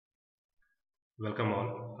Welcome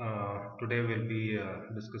all. Today we'll be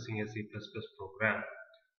discussing a C++ program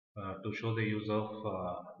to show the use of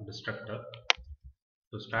destructor.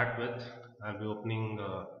 To start with, I'll be opening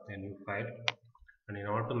a new file, and in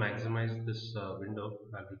order to maximize this window,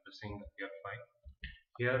 I'll be pressing F5.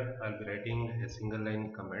 Here I'll be writing a single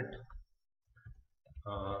line comment,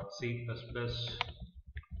 C++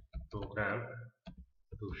 program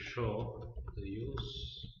to show the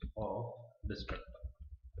use of destructor.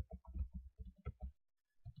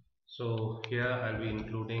 So here I'll be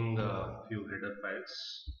including a few header files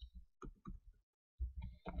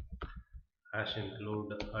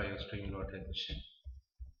 #include iostream.h,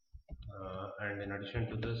 and in addition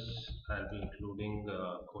to this I'll be including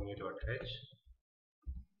coney.h.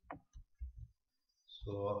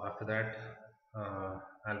 So after that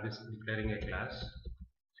I'll be declaring a class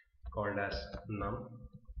called as num,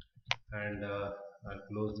 and I'll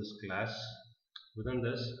close this class. Within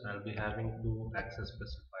this I'll be having two access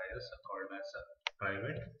specifiers called as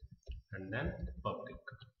private and then public.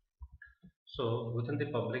 So within the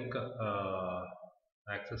public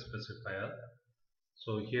access specifier,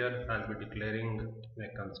 so here I'll be declaring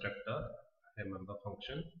a constructor, a member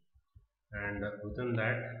function, and within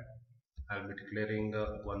that I'll be declaring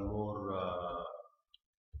one more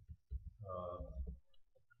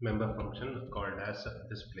member function called as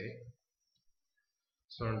display.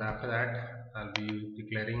 So and after that I'll be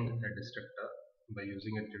declaring a destructor by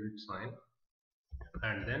using a tilde sign,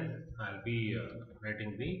 and then I'll be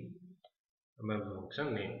writing the member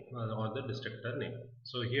function name or the destructor name.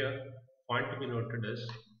 So here point to be noted is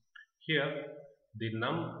here the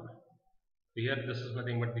num, here this is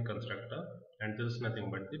nothing but the constructor and this is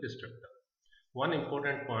nothing but the destructor. One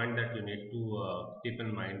important point that you need to keep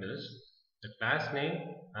in mind is the class name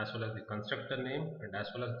as well as the constructor name and as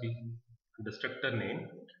well as the destructor name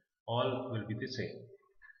all will be the same.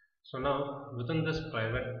 So now within this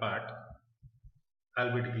private part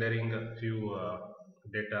I'll be declaring a few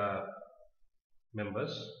data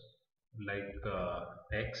members like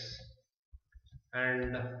x,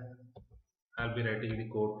 and I'll be writing the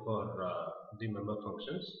code for the member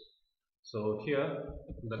functions. So here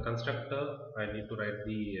the constructor, I need to write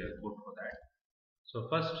the code for that. So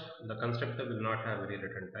first the constructor will not have any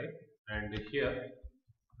return type, and here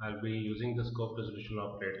I'll be using the scope resolution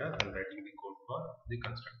operator and writing the code for the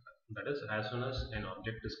constructor. That is, as soon as an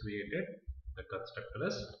object is created, the constructor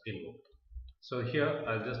is invoked. So here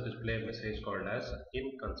I'll just display a message called as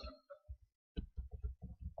in constructor,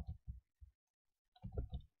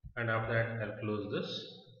 and after that I'll close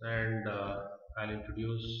this, and I'll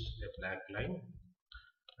introduce a black line,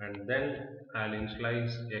 and then I'll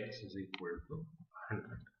initialize x is equal to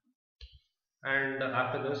 100, and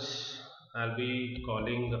after this I'll be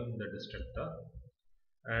calling the destructor,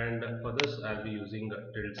 and for this I'll be using a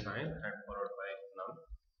tilde sign and followed by num,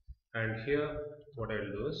 and here what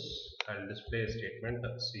I'll do is I'll display a statement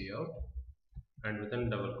cout, and within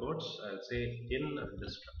double quotes I'll say in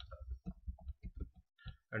destructor,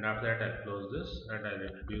 and after that I'll close this and I'll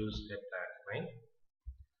introduce a black line,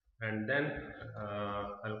 and then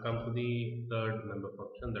I'll come to the third member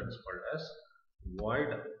function that is called as void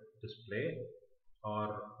display, or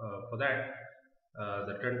for that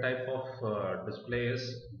the return type of display is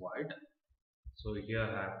void. So here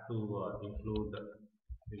I have to include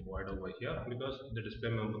the void over here because the display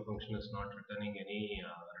member function is not returning any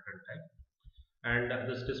return type, and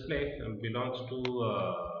this display belongs to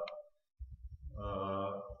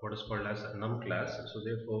what is called as a num class. So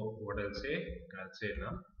therefore what I'll say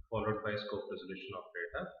num followed by scope resolution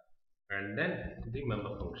operator and then the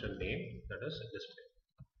member function name, that is display.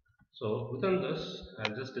 So within this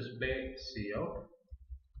I'll just display cout.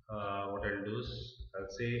 What I'll do is I'll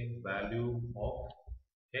say value of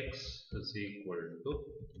x is equal to,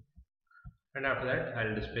 and after that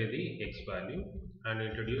I'll display the x value and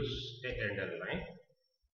introduce a enter line,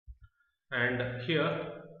 and here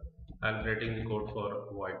I'll be writing the code for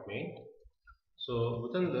void main. So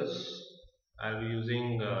within this I'll be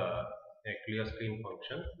using a clear screen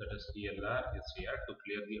function, that is ELR SCR, to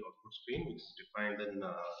clear the output screen, which is defined in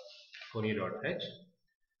coney.h,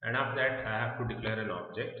 and after that I have to declare an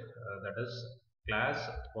object that is class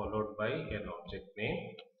followed by an object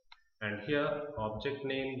name, and here object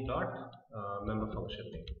name dot member function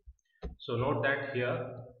name. So note that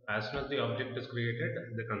here as soon as the object is created,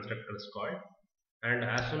 the constructor is called, and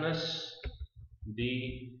as soon as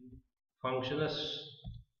the function is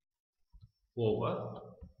over,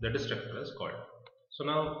 the destructor is called. So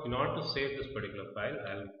now in order to save this particular file,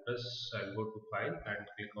 I'll go to file and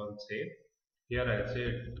click on save. Here I'll say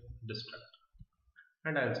destruct,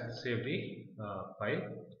 and I'll save the file,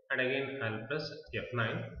 and again I'll press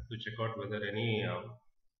F9 to check out whether any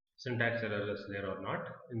syntax error is there or not.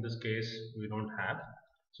 In this case we don't have,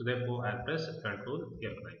 so therefore I'll press Ctrl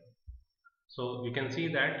F9. So you can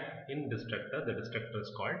see that in destructor the destructor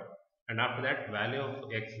is called, and after that value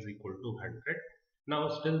of x is equal to 100. Now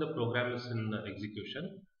still the program is in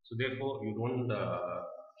execution, so therefore you don't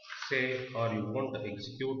say or you won't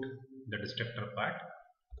execute the destructor part.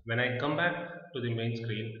 When I come back to the main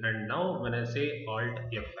screen, and now when I say Alt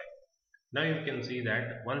F5, now you can see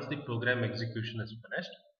that once the program execution is finished,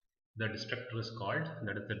 the destructor is called,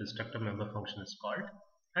 that is the destructor member function is called,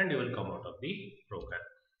 and you will come out of the program.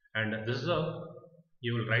 And this is how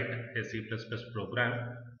you will write a C++ program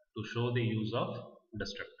to show the use of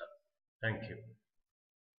destructor. Thank you.